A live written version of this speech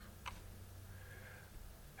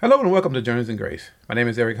Hello and welcome to Journeys in Grace. My name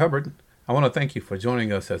is Eric Hubbard. I want to thank you for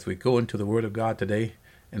joining us as we go into the Word of God today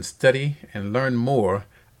and study and learn more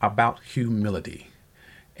about humility.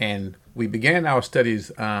 And we began our studies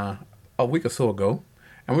a week or so ago,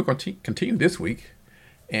 and we're going to continue this week.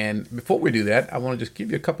 And before we do that, I want to just give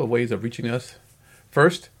you a couple of ways of reaching us.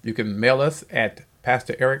 First, you can mail us at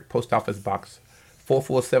Pastor Eric, Post Office Box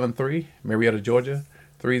 4473, Marietta, Georgia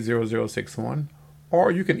 30061, or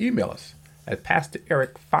you can email us at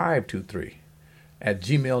PastorEric523 at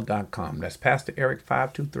gmail.com. That's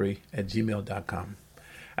PastorEric523 at gmail.com.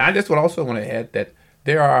 And I just would also want to add that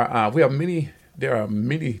there are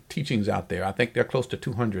many teachings out there. I think there are close to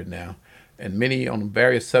 200 now, and many on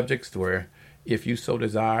various subjects where, if you so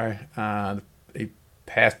desire, they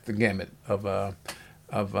pass the gamut of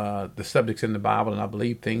the subjects in the Bible, and I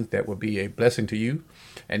believe things that will be a blessing to you.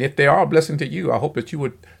 And if they are a blessing to you, I hope that you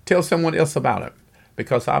would tell someone else about it,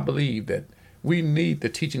 because I believe that we need the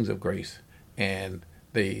teachings of grace, and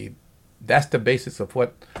that's the basis of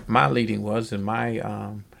what my leading was, and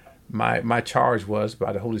my charge was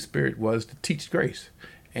by the Holy Spirit was to teach grace.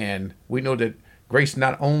 And we know that grace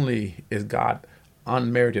not only is God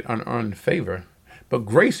unmerited, unearned favor, but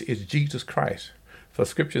grace is Jesus Christ. For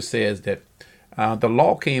Scripture says that the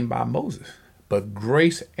law came by Moses, but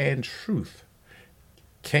grace and truth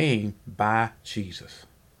came by Jesus.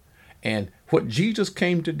 And what Jesus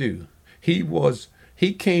came to do,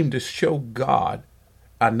 he came to show God,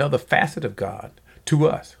 another facet of God, to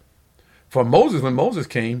us. For Moses, when Moses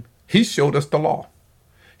came, he showed us the law.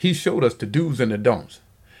 He showed us the do's and the don'ts.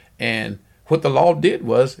 And what the law did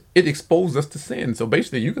was it exposed us to sin. So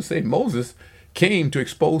basically you could say Moses came to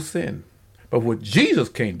expose sin. But what Jesus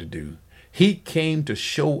came to do, he came to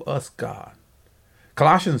show us God.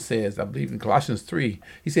 Colossians says, I believe in Colossians 3,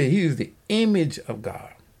 he said he is the image of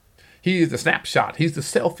God. He is the snapshot. He's the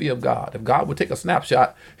selfie of God. If God would take a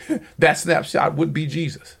snapshot, that snapshot would be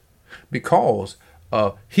Jesus. Because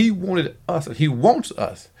he wants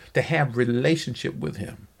us to have relationship with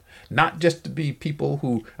him. Not just to be people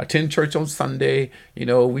who attend church on Sunday. You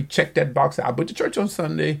know, we check that box out. I went to church on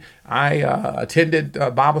Sunday. I attended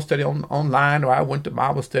Bible study online, or I went to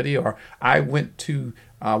Bible study, or I went to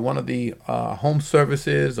one of the home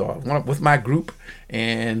services, or with my group.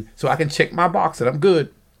 And so I can check my box that I'm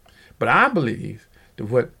good. But I believe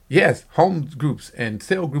that yes, home groups and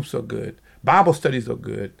cell groups are good. Bible studies are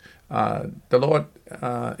good. The Lord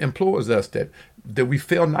implores us that we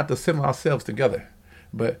fail not to assemble ourselves together.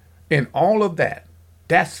 But in all of that,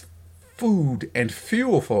 that's food and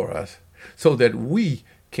fuel for us, so that we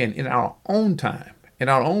can, in our own time, in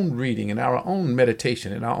our own reading, in our own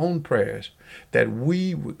meditation, in our own prayers, that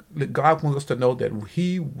God wants us to know that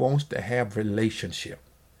he wants to have relationship.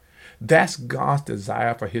 That's God's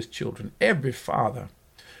desire for his children. Every father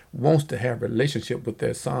wants to have relationship with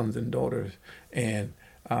their sons and daughters, and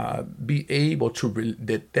be able to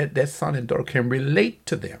that son and daughter can relate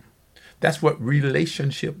to them. That's what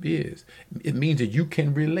relationship is. It means that you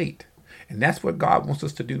can relate. And that's what God wants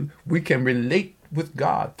us to do. We can relate with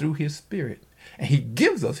God through his Spirit. And he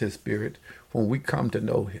gives us his Spirit when we come to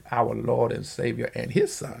know our Lord and Savior and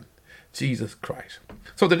his Son, Jesus Christ.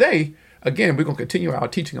 So today, again, we're going to continue our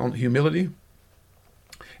teaching on humility.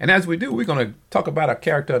 And as we do, we're going to talk about a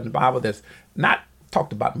character in the Bible that's not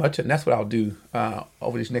talked about much. And that's what I'll do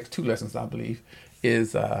over these next two lessons, I believe,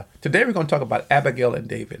 is today we're going to talk about Abigail and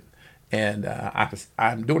David. And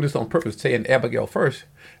I'm doing this on purpose, saying Abigail first,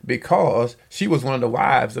 because she was one of the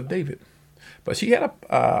wives of David. But she had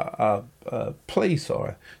a place,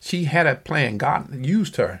 or she had a plan. God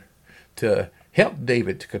used her to help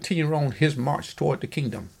David to continue on his march toward the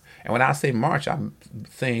kingdom. And when I say march, I'm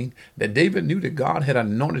saying that David knew that God had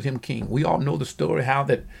anointed him king. We all know the story how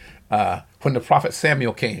that when the prophet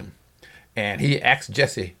Samuel came and he asked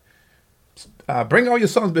Jesse, bring all your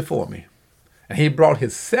sons before me. And he brought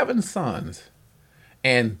his 7 sons,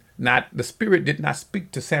 and the Spirit did not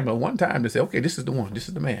speak to Samuel one time to say, okay, this is the one, this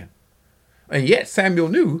is the man. And yet Samuel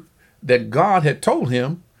knew that God had told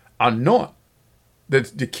him, anoint,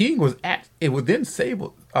 that the king was within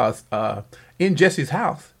in Jesse's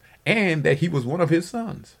house, and that he was one of his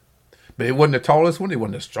sons. But it wasn't the tallest one, it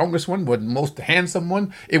wasn't the strongest one, wasn't the most handsome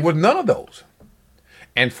one. It was none of those.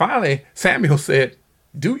 And finally, Samuel said,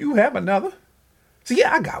 do you have another? So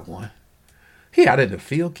yeah, I got one. He out in the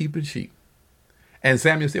field keeping sheep. And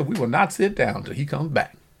Samuel said, we will not sit down till he comes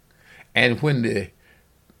back. And when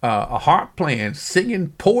a harp playing,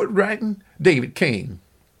 singing, poet writing David came,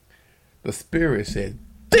 the Spirit said,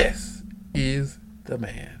 this is the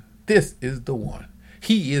man. This is the one.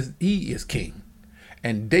 He is king.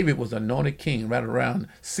 And David was anointed king right around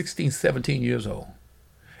 16, 17 years old.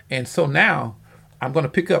 And so now I'm going to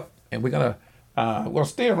pick up, and we're going to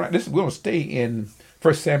stay around this. We're going to stay in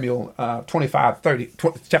 1 Samuel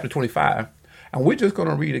 25:30, chapter 25, and we're just going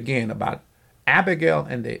to read again about Abigail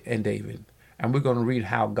and David, and we're going to read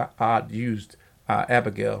how God used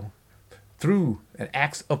Abigail through an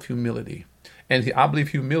act of humility. And I believe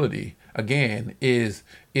humility again is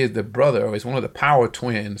the brother, or is one of the power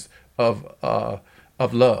twins of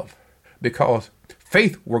love, because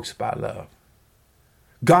faith works by love.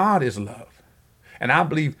 God is love. And I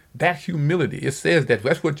believe that humility, it says that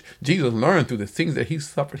that's what Jesus learned through the things that he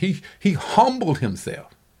suffered. He humbled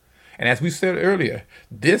himself. And as we said earlier,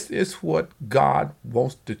 this is what God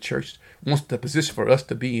wants the church, wants the position for us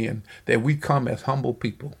to be in, that we come as humble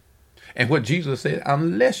people. And what Jesus said,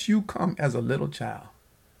 unless you come as a little child,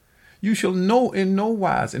 you shall in no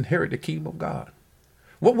wise inherit the kingdom of God.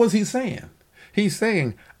 What was he saying? He's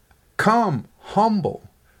saying, come humble,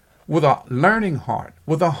 with a learning heart,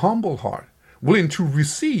 with a humble heart, willing to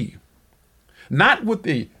receive. Not with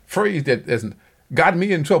the phrase that has got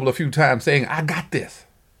me in trouble a few times, saying, I got this.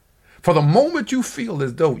 For the moment you feel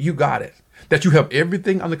as though you got it, that you have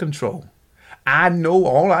everything under control. I know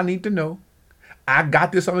all I need to know. I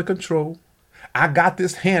got this under control. I got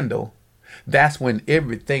this handle. That's when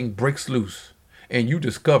everything breaks loose and you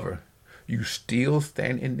discover you still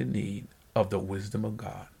stand in the need of the wisdom of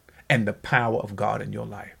God and the power of God in your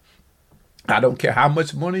life. I don't care how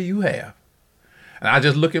much money you have. And I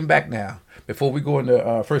just looking back now, before we go into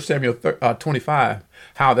 1 Samuel 25,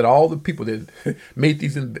 how that all the people that made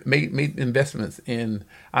made investments in,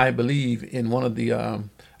 I believe, in one of the, I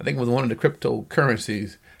think it was one of the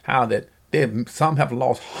cryptocurrencies, how that some have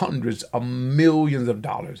lost hundreds of millions of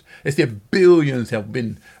dollars. They said billions have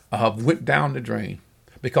went down the drain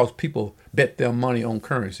because people bet their money on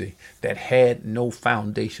currency that had no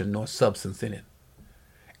foundation nor substance in it.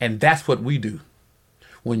 And that's what we do.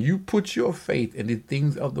 When you put your faith in the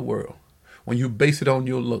things of the world, when you base it on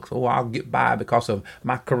your looks, oh, I'll get by because of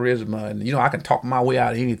my charisma, and I can talk my way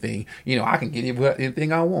out of anything. I can get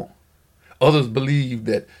anything I want. Others believe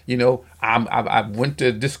that I went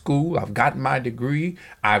to this school, I've gotten my degree,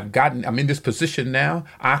 I'm in this position now.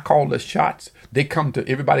 I call the shots.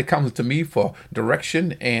 Everybody comes to me for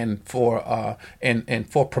direction and for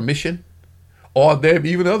permission. Or there are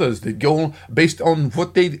even others that go based on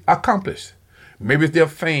what they accomplished. Maybe it's their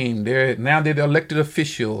fame. They're the elected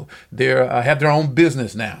official. They have their own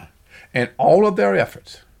business now. And all of their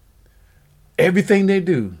efforts, everything they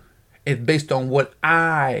do, is based on what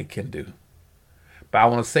I can do. But I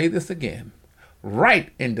want to say this again.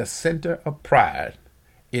 Right in the center of pride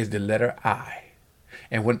is the letter I.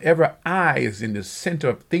 And whenever I is in the center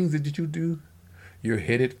of things that you do, you're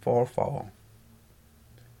headed for a fall.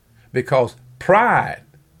 Because pride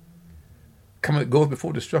goes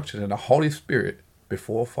before destruction, and the Holy Spirit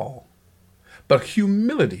before a fall. But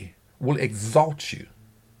humility will exalt you.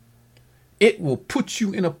 It will put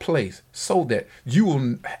you in a place so that you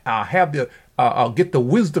will get the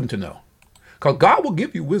wisdom to know. Because God will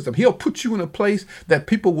give you wisdom. He'll put you in a place that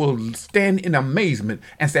people will stand in amazement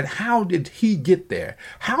and say, how did he get there?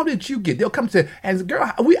 How did you get there? They'll come and say, and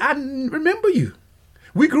girl, I remember you.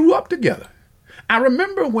 We grew up together. I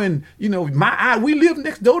remember when, we lived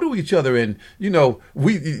next door to each other, and, two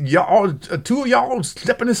of y'all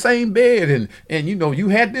slept in the same bed, and you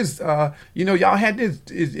had this, y'all had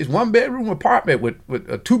this 1 bedroom apartment with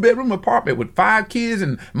a 2-bedroom apartment with 5 kids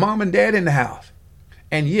and mom and dad in the house.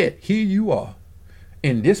 And yet here you are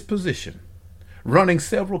in this position, running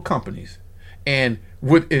several companies, and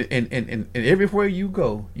everywhere you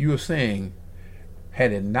go, you are saying,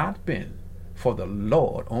 had it not been for the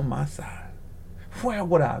Lord on my side, where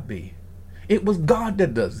would I be? It was God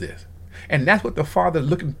that does this. And that's what the Father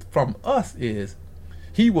looking from us is.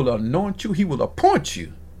 He will anoint you. He will appoint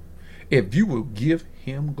you if you will give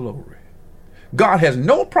him glory. God has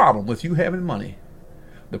no problem with you having money.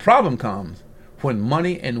 The problem comes when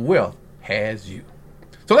money and wealth has you.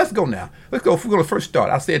 So let's go now. Let's go. We're going to first start.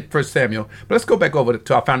 I said 1 Samuel, but let's go back over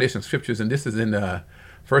to our foundation scriptures. And this is in 1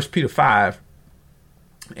 Peter 5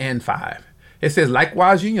 and 5. It says,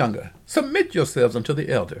 likewise, ye younger, submit yourselves unto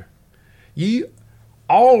the elder. Ye,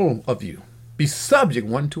 all of you, be subject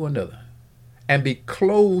one to another, and be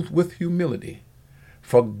clothed with humility.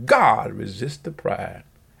 For God resists the pride,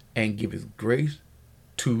 and give his grace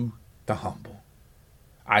to the humble.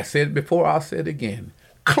 I said it before, I'll say it again.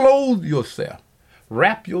 Clothe yourself.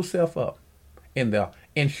 Wrap yourself up in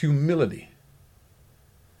humility.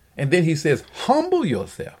 And then he says, humble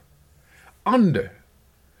yourself under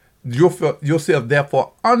yourself,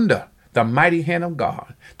 therefore, under the mighty hand of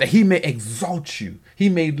God, that he may exalt you, he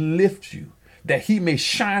may lift you, that he may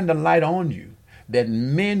shine the light on you, that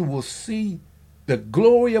men will see the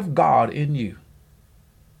glory of God in you,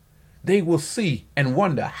 they will see and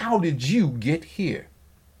wonder, how did you get here?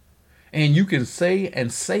 And you can say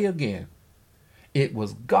and say again, it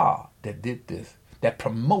was God that did this, that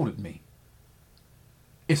promoted me.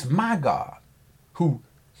 It's my God who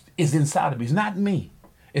is inside of me. It's not me.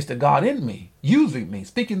 It's the God in me, using me,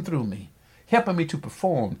 speaking through me, helping me to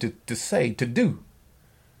perform, to say, to do.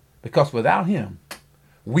 Because without him,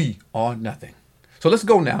 we are nothing. So let's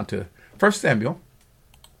go now to 1 Samuel.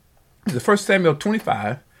 This is 1 Samuel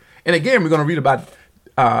 25. And again, we're going to read about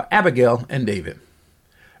Abigail and David.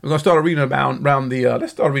 We're going to start reading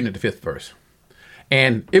let's start reading at the 5th verse.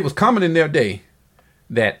 And it was common in their day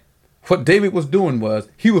that what David was doing was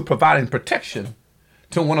he was providing protection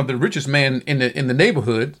to one of the richest men in the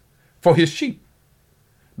neighborhood for his sheep.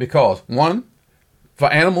 Because one,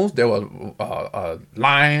 for animals, there were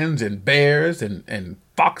lions and bears and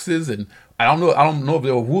foxes, and I don't know if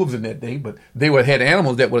there were wolves in that day, but they had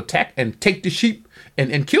animals that would attack and take the sheep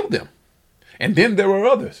and kill them. And then there were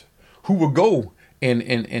others who would go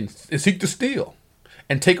and seek to steal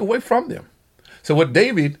and take away from them. So what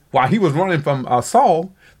David, while he was running from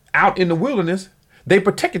Saul out in the wilderness, they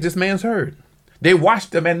protected this man's herd. They watched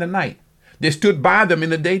them in the night. They stood by them in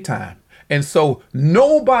the daytime. And so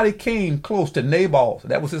nobody came close to Nabal.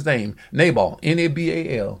 That was his name, Nabal,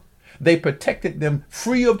 Nabal. They protected them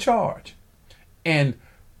free of charge. And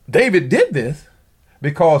David did this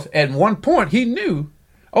because at one point he knew,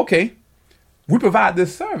 okay, we provide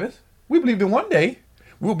this service. We believe that one day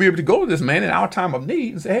we'll be able to go to this man in our time of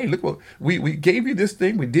need and say, hey, look, what we gave you this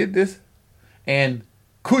thing. We did this. And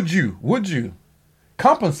would you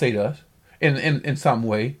compensate us in some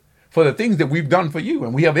way for the things that we've done for you?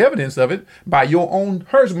 And we have evidence of it by your own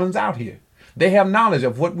herdsmen out here. They have knowledge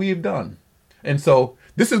of what we've done. And so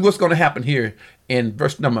this is what's going to happen here in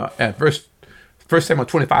verse 1 Samuel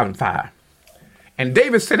 25 and 5. And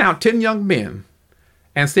David sent out 10 young men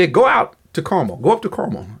and said, go up to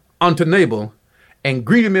Carmel unto Nabal and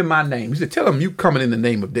greet him in my name. He said, tell him you coming in the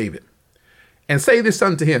name of David. And say this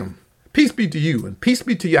unto him, peace be to you and peace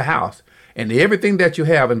be to your house and to everything that you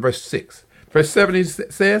have. In verse 6. Verse 7 he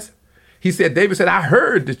says, David said, I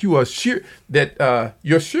heard that you are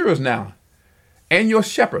your shearers now and your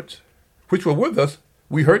shepherds, which were with us,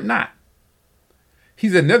 we heard not. He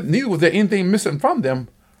said, neither was there anything missing from them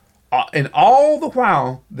in all the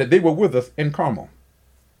while that they were with us in Carmel.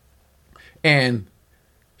 And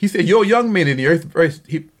he said, your young men in the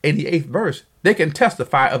 8th verse, they can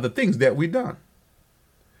testify of the things that we've done.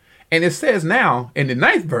 And it says now in the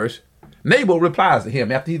 9th verse, Nabal replies to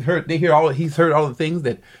him after he's heard all the things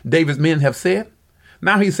that David's men have said.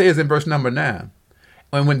 Now he says in verse number 9,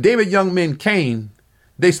 and when David's young men came,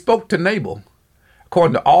 they spoke to Nabal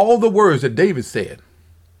according to all the words that David said.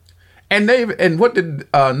 And what did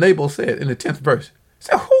Nabal say in the 10th verse? He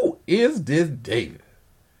said, who is this David?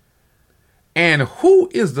 And who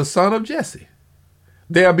is the son of Jesse?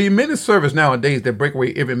 There be many servants nowadays that break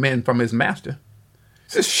away every man from his master. He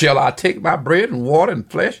says, shall I take my bread and water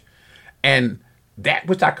and flesh and that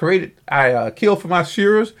which I created, I killed for my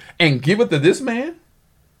shearers and give it to this man?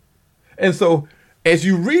 And so as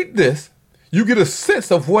you read this, you get a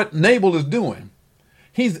sense of what Nabal is doing.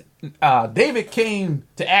 David came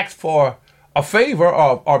to ask for a favor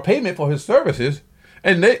or payment for his services,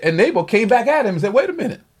 and Nabal came back at him and said, wait a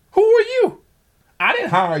minute, who are you? I didn't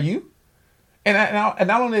hire you. And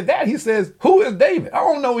not only that, he says, who is David? I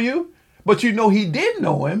don't know you. But you know he did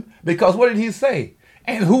know him, because what did he say?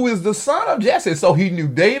 And who is the son of Jesse? So he knew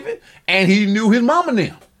David and he knew his mama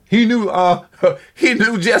now. He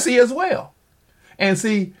knew Jesse as well. And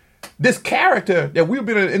see, this character that we've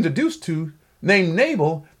been introduced to named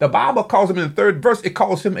Nabal, the Bible calls him in the 3rd verse, it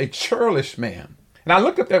calls him a churlish man. And I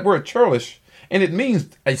looked up that word churlish, and it means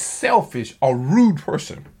a selfish or rude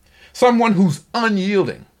person, someone who's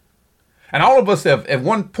unyielding. And all of us have, at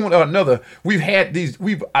one point or another,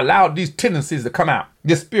 we've allowed these tendencies to come out,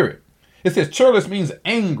 this spirit. It says churlish means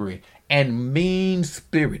angry and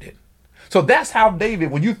mean-spirited. So that's how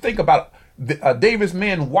David, when you think about David's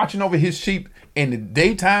men watching over his sheep in the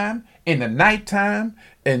daytime, in the nighttime,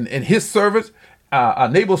 in his service,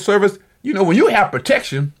 Nabal's service, you know, when you have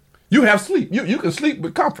protection, you have sleep. You can sleep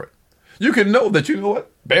with comfort. You can know that, you know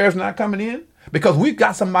what, bear's not coming in, because we've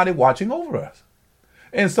got somebody watching over us.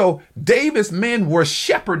 And so David's men were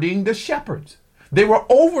shepherding the shepherds. They were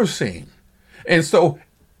overseeing. And so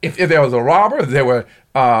if there was a robber, if there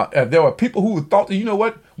were people who thought that, you know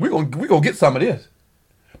what, we're gonna get some of this.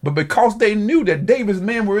 But because they knew that David's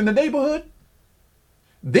men were in the neighborhood,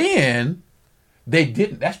 then they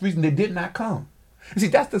didn't. That's the reason they did not come. You see,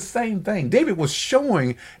 that's the same thing. David was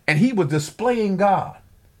showing and he was displaying God.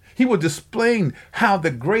 He was displaying how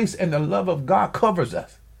the grace and the love of God covers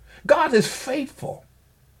us. God is faithful.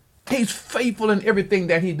 He's faithful in everything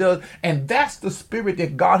that he does. And that's the spirit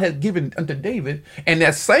that God has given unto David. And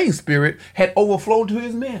that same spirit had overflowed to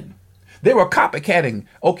his men. They were copycatting.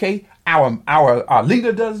 Okay, our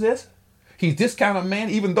leader does this. He's this kind of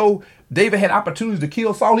man. Even though David had opportunities to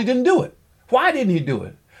kill Saul, he didn't do it. Why didn't he do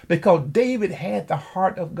it? Because David had the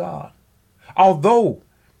heart of God. Although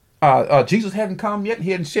Jesus hadn't come yet,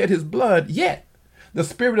 he hadn't shed his blood yet, the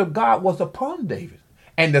Spirit of God was upon David.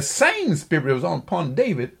 And the same Spirit that was upon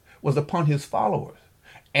David was upon his followers.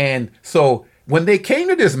 And so when they came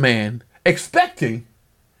to this man expecting,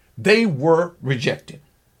 they were rejected.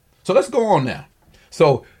 So let's go on now.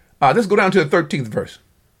 So let's go down to the 13th verse.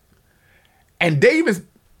 And David,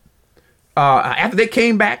 after they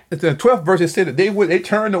came back, at the 12th verse, it said that they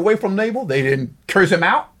turned away from Nabal. They didn't curse him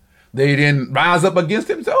out. They didn't rise up against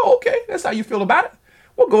him and say, oh, okay, that's how you feel about it.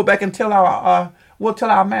 We'll go back and tell our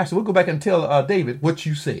master. We'll go back and tell David what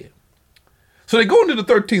you said. So they go into the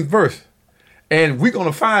 13th verse, and we're going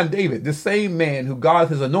to find David, the same man who God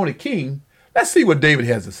has anointed king. Let's see what David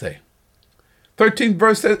has to say. 13th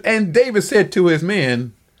verse says, and David said to his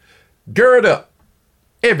men, gird up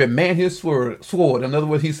every man his sword. In other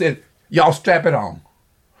words, he said, y'all strap it on.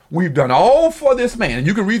 We've done all for this man. And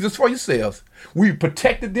you can read this for yourselves. We've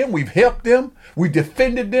protected them. We've helped them. We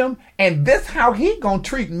defended them. And this how he gonna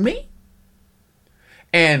treat me?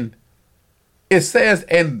 And it says,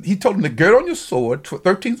 and he told him to gird on your sword,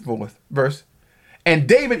 13th verse. And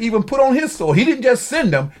David even put on his sword. He didn't just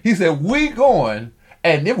send them. He said, we going,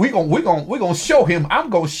 and then we're gonna show him, I'm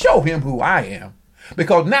gonna show him who I am.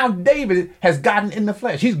 Because now David has gotten in the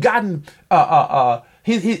flesh. He's gotten,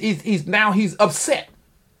 he's upset.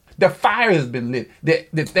 The fire has been lit.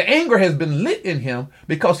 The anger has been lit in him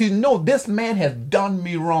because he knows this man has done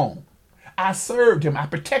me wrong. I served him. I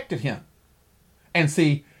protected him. And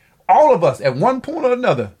see, all of us at one point or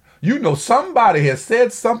another, you know, somebody has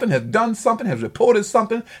said something, has done something, has reported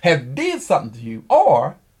something, has did something to you,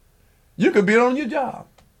 or you could be on your job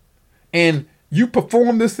and you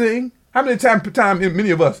perform this thing. How many times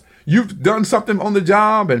many of us, you've done something on the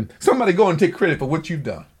job and somebody go and take credit for what you've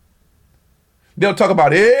done. They'll talk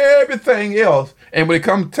about everything else. And when it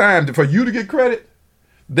comes time for you to get credit,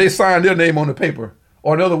 they sign their name on the paper.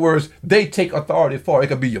 Or in other words, they take authority for it. It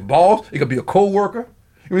could be your boss. It could be a co-worker.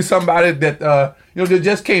 It could be somebody that, that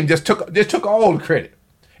just took all the credit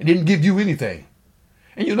and didn't give you anything.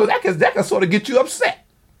 And that can sort of get you upset.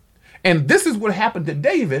 And this is what happened to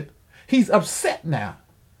David. He's upset now.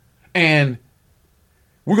 And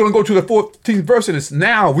we're going to go to the 14th verse. And it's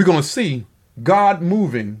now we're going to see God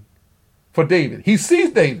moving for David. He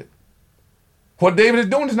sees David. What David is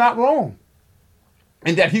doing is not wrong.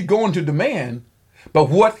 And that he's going to demand. But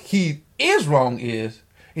what he is wrong is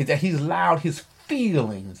that he's allowed his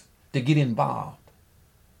feelings to get involved.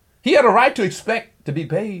 He had a right to expect to be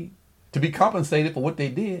paid, to be compensated for what they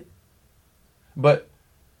did. But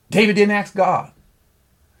David didn't ask God.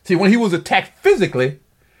 See, when he was attacked physically,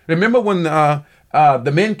 remember when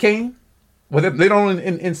the men came? Later on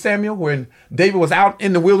in Samuel, when David was out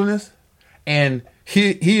in the wilderness, and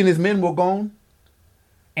he and his men were gone,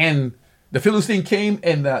 and the Philistine came,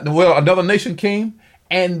 and another nation came,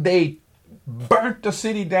 and they burnt the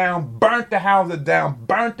city down, burnt the houses down,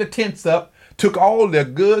 burnt the tents up, took all their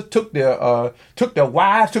goods, took their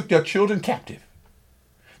wives, took their children captive.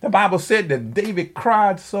 The Bible said that David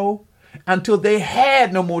cried so until they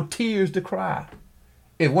had no more tears to cry.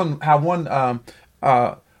 One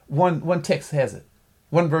text has it.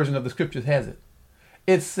 One version of the scriptures has it.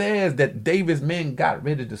 It says that David's men got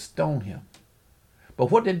ready to stone him. But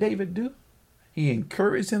what did David do? He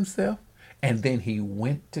encouraged himself, and then he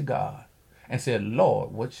went to God and said,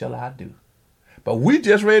 Lord, what shall I do? But we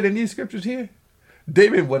just read in these scriptures here,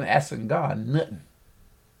 David wasn't asking God nothing.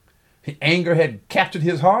 His anger had captured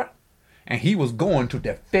his heart, and he was going to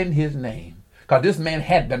defend his name. Because this man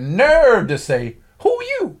had the nerve to say, who are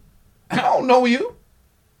you? I don't know you.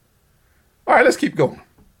 All right, let's keep going.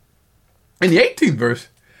 In the 18th verse,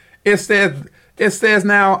 it says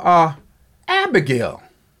now, Abigail,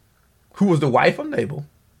 who was the wife of Nabal,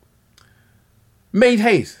 made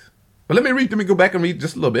haste. But let me go back and read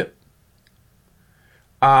just a little bit.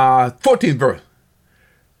 14th verse.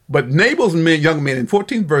 But Nabal's young men in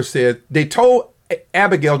 14th verse says, they told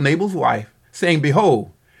Abigail, Nabal's wife, saying,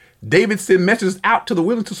 behold, David sent messengers out to the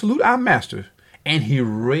wilderness to salute our masters, and he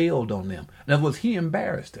railed on them. In other words, he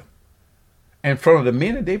embarrassed them. In front of the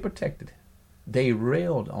men that they protected, they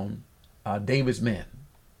railed on David's men.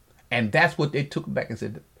 And that's what they took back and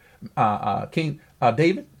said, King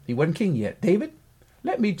David, he wasn't king yet. David,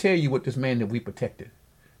 let me tell you what this man that we protected.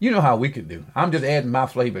 You know how we can do. I'm just adding my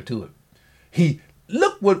flavor to it.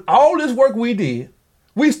 Look what all this work we did.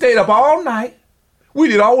 We stayed up all night. We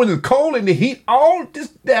did all in the cold and the heat. All this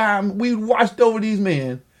time we watched over these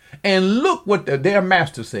men. And look what their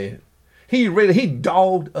master said. He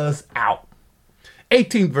dogged us out.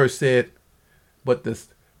 18th verse said,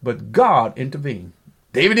 but God intervened.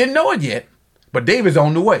 David didn't know it yet, but David's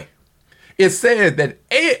on the way. It says that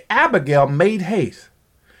Abigail made haste.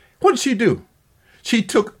 What did she do? She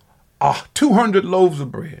took 200 loaves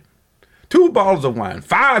of bread, 2 bottles of wine,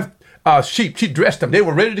 5 sheep. She dressed them. They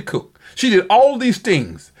were ready to cook. She did all these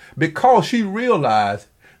things because she realized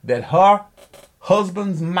that her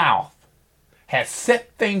husband's mouth had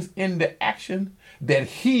set things into action that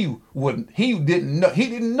he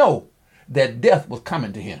didn't know that death was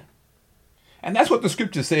coming to him. And that's what the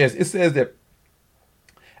scripture says. It says that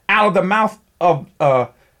out of the mouth of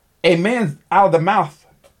out of the mouth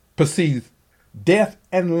proceeds death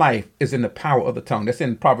and life is in the power of the tongue. That's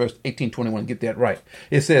in Proverbs 18:21. Get that right.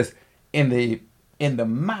 It says in the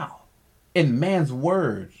mouth, in man's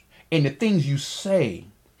words, in the things you say,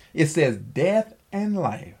 it says death and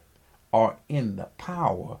life are in the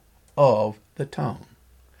power of the tongue.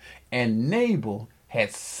 And Nabal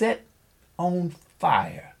had set on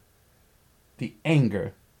fire the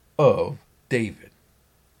anger of David.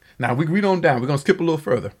 Now we read on down. We're going to skip a little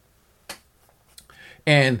further.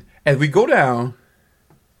 And as we go down,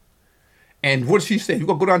 and what she said, we're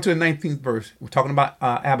going to go down to the 19th verse. We're talking about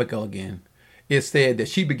Abigail again. It said that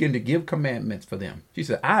she began to give commandments for them. She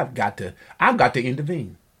said, I've got to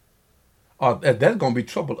intervene. There's going to be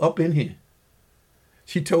trouble up in here.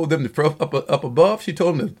 She told them to up above. She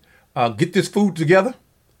told them to get this food together.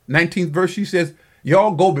 19th verse, she says,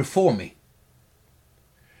 y'all go before me.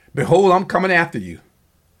 Behold, I'm coming after you.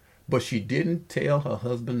 But she didn't tell her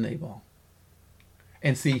husband Nabal.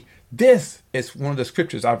 And see, this is one of the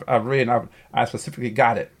scriptures I've read, and I specifically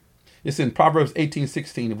got it. It's in Proverbs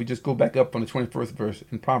 18:16. If we just go back up on the 21st verse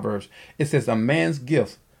in Proverbs, it says, a man's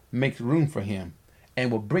gift makes room for him and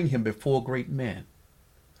will bring him before great men.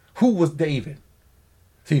 Who was David?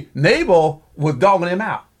 See, Nabal was dogging him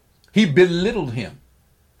out. He belittled him.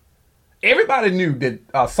 Everybody knew that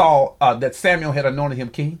that Samuel had anointed him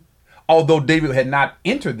king. Although David had not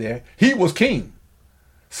entered there, he was king.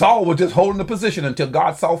 Saul was just holding the position until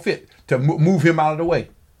God saw fit to move him out of the way.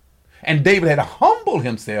 And David had humbled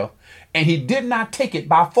himself, and he did not take it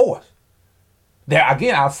by force. There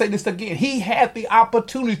again, I'll say this again. He had the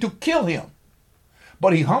opportunity to kill him.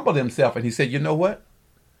 But he humbled himself, and he said, you know what?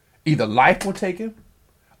 Either life will take him,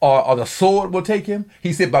 or the sword will take him.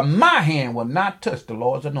 He said, but my hand will not touch the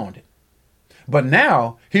Lord's anointed. But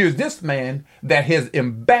now, here's this man that has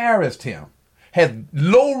embarrassed him, has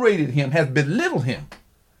low-rated him, has belittled him.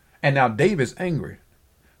 And now David's angry.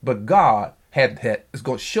 But God is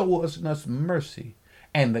going to show us mercy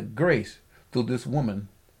and the grace through this woman,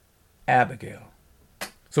 Abigail.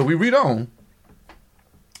 So we read on.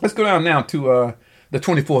 Let's go down now to the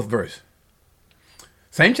 24th verse.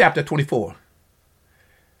 Same chapter, 24.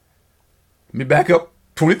 Let me back up,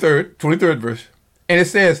 23rd verse. And it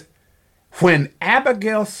says, when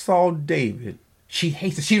Abigail saw David, she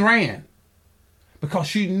hastened, she ran, because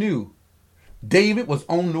she knew David was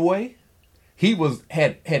on the way. He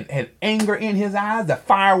had anger in his eyes. The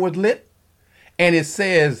fire was lit. And it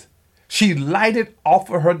says, she lighted off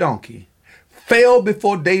of her donkey, fell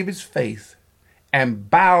before David's face, and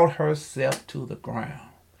bowed herself to the ground.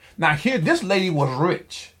 Now here, this lady was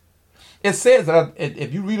rich. It says,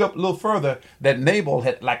 if you read up a little further, that Nabal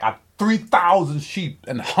had like 3,000 sheep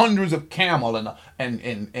and hundreds of camel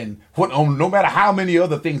and what, no matter how many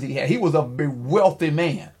other things he had. He was a wealthy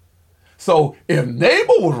man. So if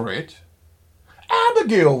Nabal was rich,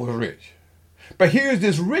 Abigail was rich. But here's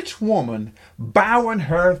this rich woman bowing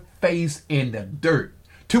her face in the dirt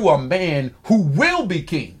to a man who will be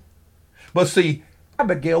king. But see,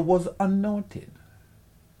 Abigail was anointed.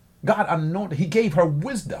 God anointed. He gave her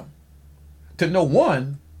wisdom to know,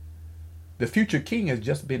 one, the future king has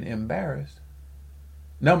just been embarrassed.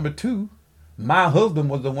 Number two, my husband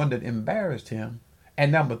was the one that embarrassed him.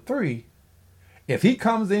 And number three, if he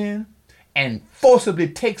comes in and forcibly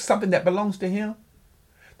takes something that belongs to him,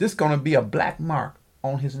 this is going to be a black mark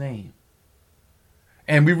on his name.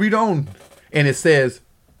 And we read on, and it says,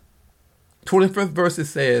 21st verse, it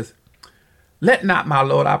says, let not, my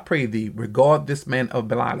Lord, I pray thee, regard this man of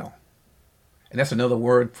Belial. And that's another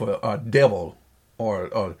word for a devil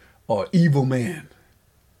or evil man.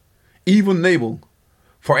 Evil Nabal,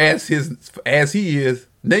 for as he is,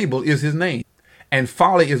 Nabal is his name, and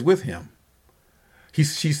folly is with him.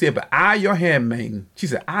 She said, but I, your handmaiden, she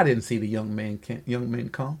said, I didn't see the young man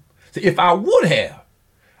come. So if I would have,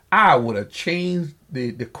 I would have changed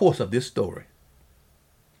the course of this story.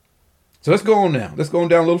 So let's go on now. Let's go on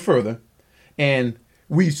down a little further. And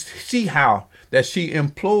we see how that she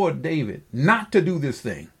implored David not to do this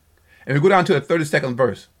thing. And we go down to the 32nd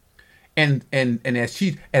verse. And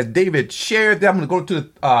as David shared that, I'm going to go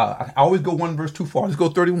to I always go one verse too far. Let's go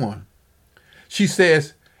 31. She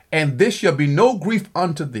says, and this shall be no grief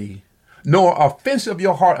unto thee, nor offense of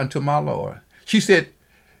your heart unto my Lord. She said,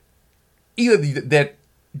 either that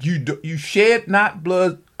you shed not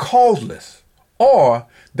blood causeless, or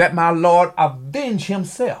that my Lord avenge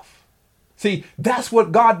himself. See, that's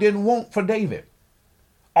what God didn't want for David.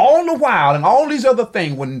 All the while, and all these other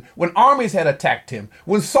things, when armies had attacked him,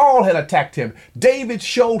 when Saul had attacked him, David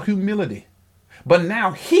showed humility. But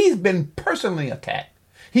now he's been personally attacked.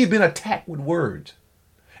 He's been attacked with words.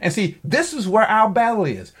 And see, this is where our battle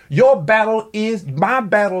is. Your battle is, my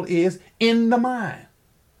battle is in the mind.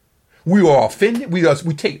 We are offended.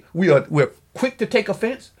 We're quick to take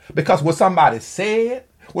offense because what somebody said,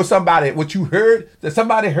 what you heard, that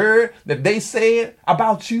somebody heard that they said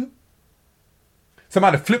about you.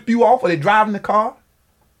 Somebody flip you off or they driving the car.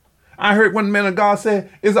 I heard one man of God say,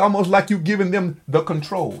 it's almost like you giving them the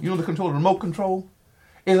control. You know the control, the remote control?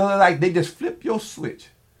 It's like they just flip your switch.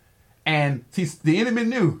 And see, the enemy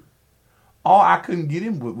knew. I couldn't get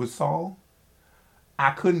him with Saul.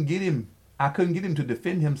 I couldn't get him to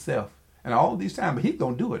defend himself. And all these times, but he's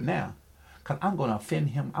going to do it now. Because I'm going to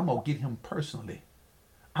offend him. I'm going to get him personally.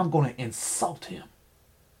 I'm going to insult him.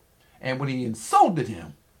 And when he insulted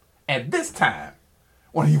him, at this time,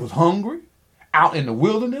 when he was hungry, out in the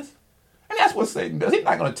wilderness, and that's what Satan does. He's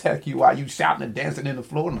not going to attack you while you shouting and dancing in the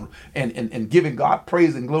floor and giving God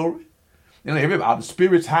praise and glory. You know, everybody, the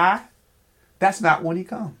spirit's high. That's not when he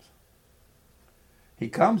comes. He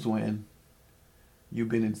comes when you've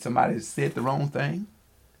been in somebody that said the wrong thing.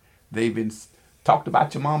 They've been talked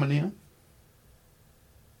about your mom and them.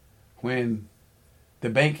 When the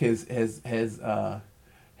bank has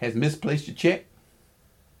misplaced your check.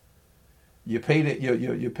 Your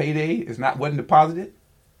payday wasn't deposited.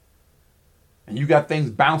 And you got things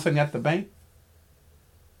bouncing at the bank.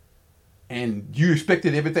 And you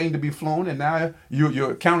expected everything to be flowing, and now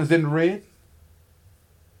your account is in the red.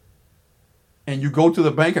 And you go to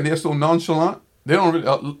the bank and they're so nonchalant, they don't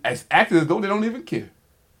really, as active as though they don't even care.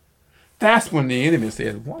 That's when the enemy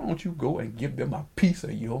says, why don't you go and give them a piece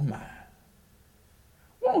of your mind?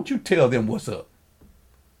 Why don't you tell them what's up?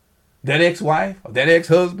 That ex-wife or that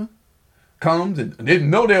ex-husband comes and didn't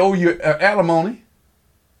know they owe you alimony.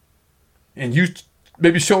 And you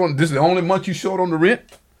maybe show them, this is the only month you showed on the rent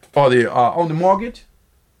or on the mortgage.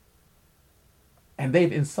 And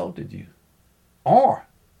they've insulted you. Or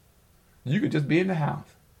you could just be in the house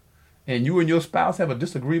and you and your spouse have a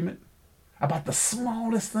disagreement about the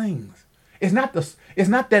smallest things. It's not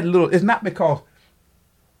because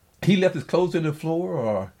he left his clothes in the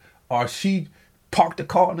floor or she parked the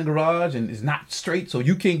car in the garage and is not straight so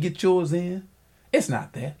you can't get yours in. It's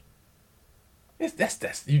not that.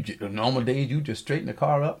 That's normal days you just straighten the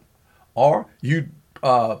car up or you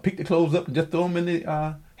pick the clothes up and just throw them in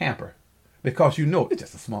the hamper because you know it's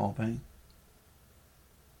just a small thing.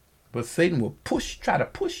 But Satan will try to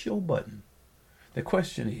push your button. The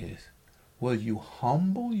question is, will you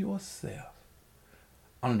humble yourself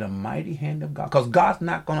under the mighty hand of God? Because God's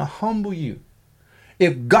not going to humble you.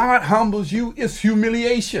 If God humbles you, it's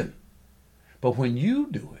humiliation. But when you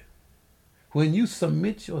do it, when you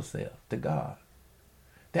submit yourself to God,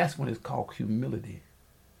 that's when it's called humility.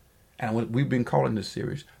 And what we've been calling this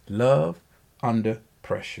series, love under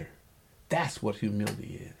pressure. That's what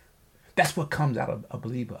humility is. That's what comes out of a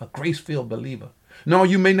believer, a grace-filled believer. No,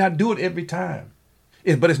 you may not do it every time.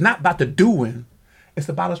 But it's not about the doing. It's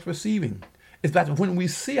about us receiving. It's about when we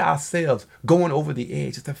see ourselves going over the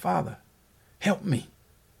edge. It's the Father, help me.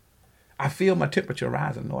 I feel my temperature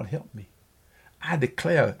rising. Lord, help me. I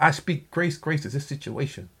declare, I speak grace to this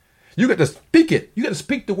situation. You got to speak it. You got to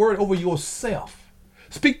speak the word over yourself.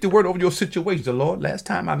 Speak the word over your situation. The Lord, last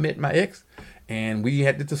time I met my ex and we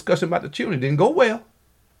had the discussion about the children. It didn't go well.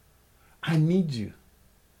 I need you.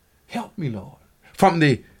 Help me, Lord. From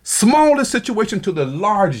the smallest situation to the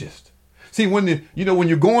largest. See, when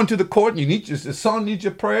you're going to the court and your son needs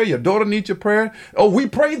your prayer, your daughter needs your prayer. Oh, we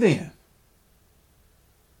pray then.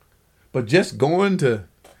 But just going to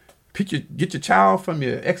get your child from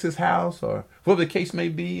your ex's house or whatever the case may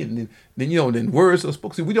be, and then words are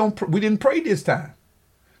spoken. See, we didn't pray this time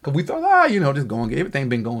because we thought, just going good. Everything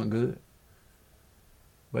been going good.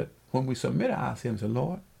 But when we submit ourselves to the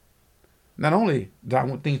Lord, not only do I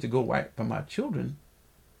want things to go right for my children,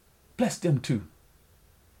 bless them too.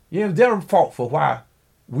 Yeah, it's their fault for why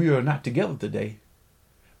we are not together today.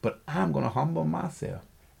 but I'm going to humble myself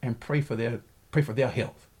and pray for their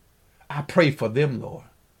health. I pray for them, Lord.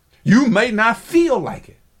 You may not feel like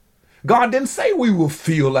it. God didn't say we will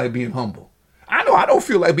feel like being humble. I know I don't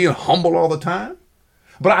feel like being humble all the time,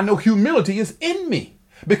 but I know humility is in me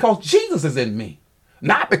because Jesus is in me,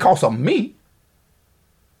 not because of me,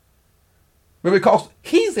 but because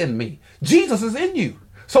he's in me. Jesus is in you.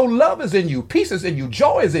 So love is in you. Peace is in you.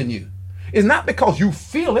 Joy is in you. It's not because you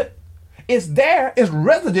feel it. It's there. It's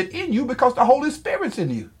resident in you because the Holy Spirit's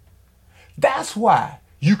in you. That's why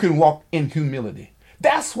you can walk in humility.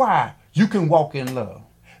 That's why you can walk in love.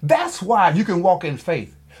 That's why you can walk in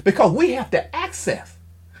faith. Because we have to access,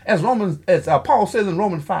 as Paul says in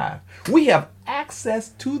Romans 5, we have access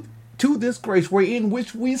to this grace wherein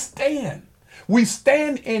which we stand. We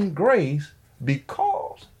stand in grace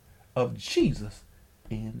because of Jesus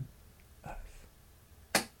in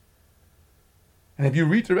us. And if you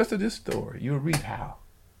read the rest of this story, you'll read how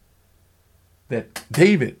that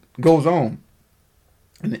David goes on.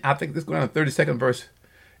 And I think this is going on the 32nd verse.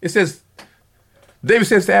 It says, David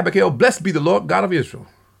says to Abigail, "Blessed be the Lord God of Israel,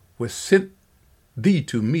 which sent thee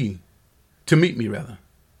to meet me,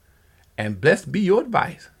 and blessed be your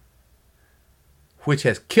advice, which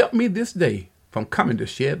has kept me this day from coming to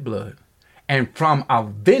shed blood, and from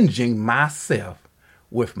avenging myself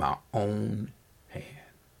with my own hand."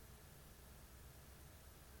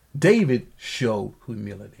 David showed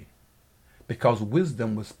humility because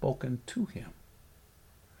wisdom was spoken to him.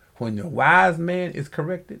 When the wise man is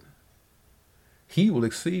corrected, he will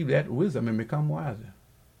receive that wisdom and become wiser.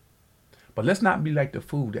 But let's not be like the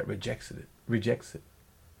fool that rejects it.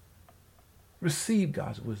 Receive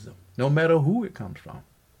God's wisdom, no matter who it comes from.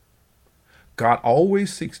 God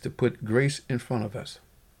always seeks to put grace in front of us.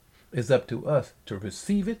 It's up to us to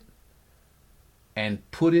receive it and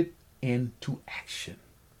put it into action.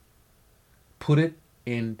 Put it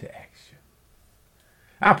into action.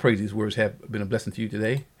 I pray these words have been a blessing to you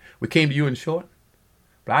today. We came to you in short,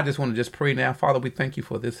 but I just want to just pray now. Father, we thank you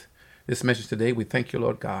for this message today. We thank you,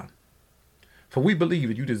 Lord God, for we believe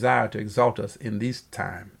that you desire to exalt us in this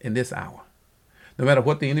time, in this hour. No matter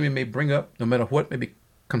what the enemy may bring up, no matter what may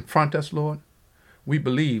confront us, Lord, we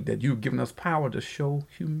believe that you've given us power to show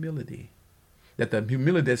humility, that the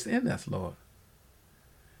humility that's in us, Lord,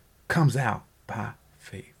 comes out by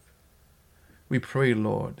faith. We pray,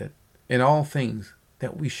 Lord, that in all things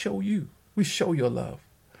that we show your love.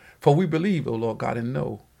 For we believe, oh Lord God, and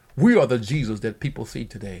know we are the Jesus that people see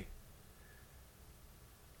today.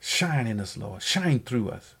 Shine in us, Lord. Shine through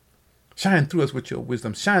us. Shine through us with your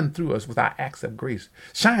wisdom. Shine through us with our acts of grace.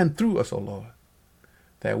 Shine through us, oh Lord,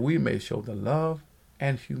 that we may show the love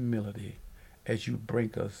and humility as you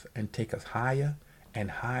bring us and take us higher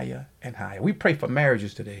and higher and higher. We pray for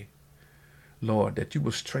marriages today, Lord, that you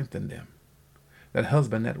will strengthen them. That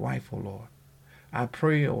husband, that wife, oh Lord. I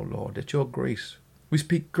pray, oh Lord, that your grace, we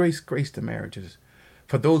speak grace to marriages.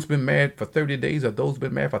 For those who've been married for 30 days or those who've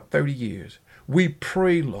been married for 30 years. We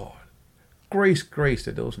pray, Lord, grace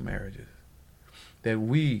to those marriages, that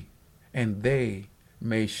we and they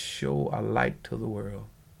may show a light to the world,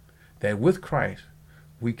 that with Christ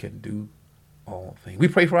we can do all things. We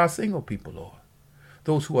pray for our single people, Lord,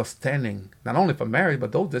 those who are standing not only for marriage,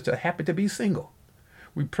 but those that are happy to be single.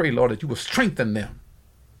 We pray, Lord, that you will strengthen them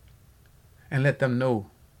and let them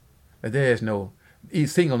know that there is no,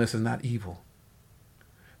 singleness is not evil,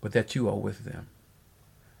 but that you are with them.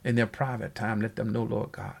 In their private time, let them know,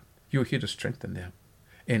 Lord God, you're here to strengthen them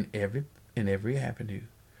in every avenue,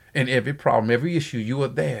 in every problem, every issue. You are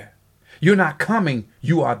there. You're not coming.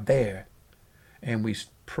 You are there. And we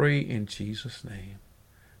pray in Jesus' name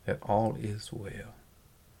that all is well.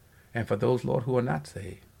 And for those, Lord, who are not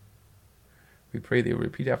saved, we pray they will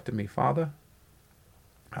repeat after me. Father,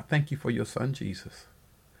 I thank you for your son, Jesus.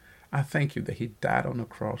 I thank you that he died on the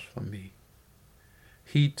cross for me.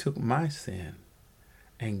 He took my sin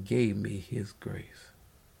and gave me his grace.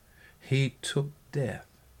 He took death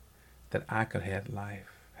that I could have life.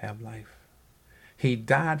 He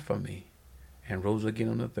died for me and rose again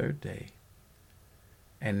on the third day.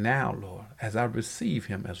 And now, Lord, as I receive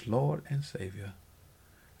him as Lord and Savior,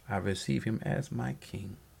 I receive him as my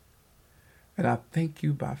King. And I thank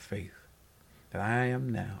you by faith that I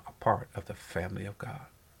am now a part of the family of God.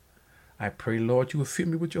 I pray, Lord, you will fill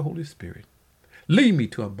me with your Holy Spirit. Lead me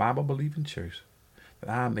to a Bible-believing church that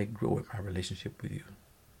I may grow in my relationship with you.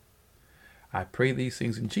 I pray these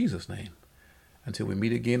things in Jesus' name until we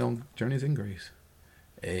meet again on Journeys in Grace.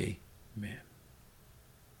 Amen.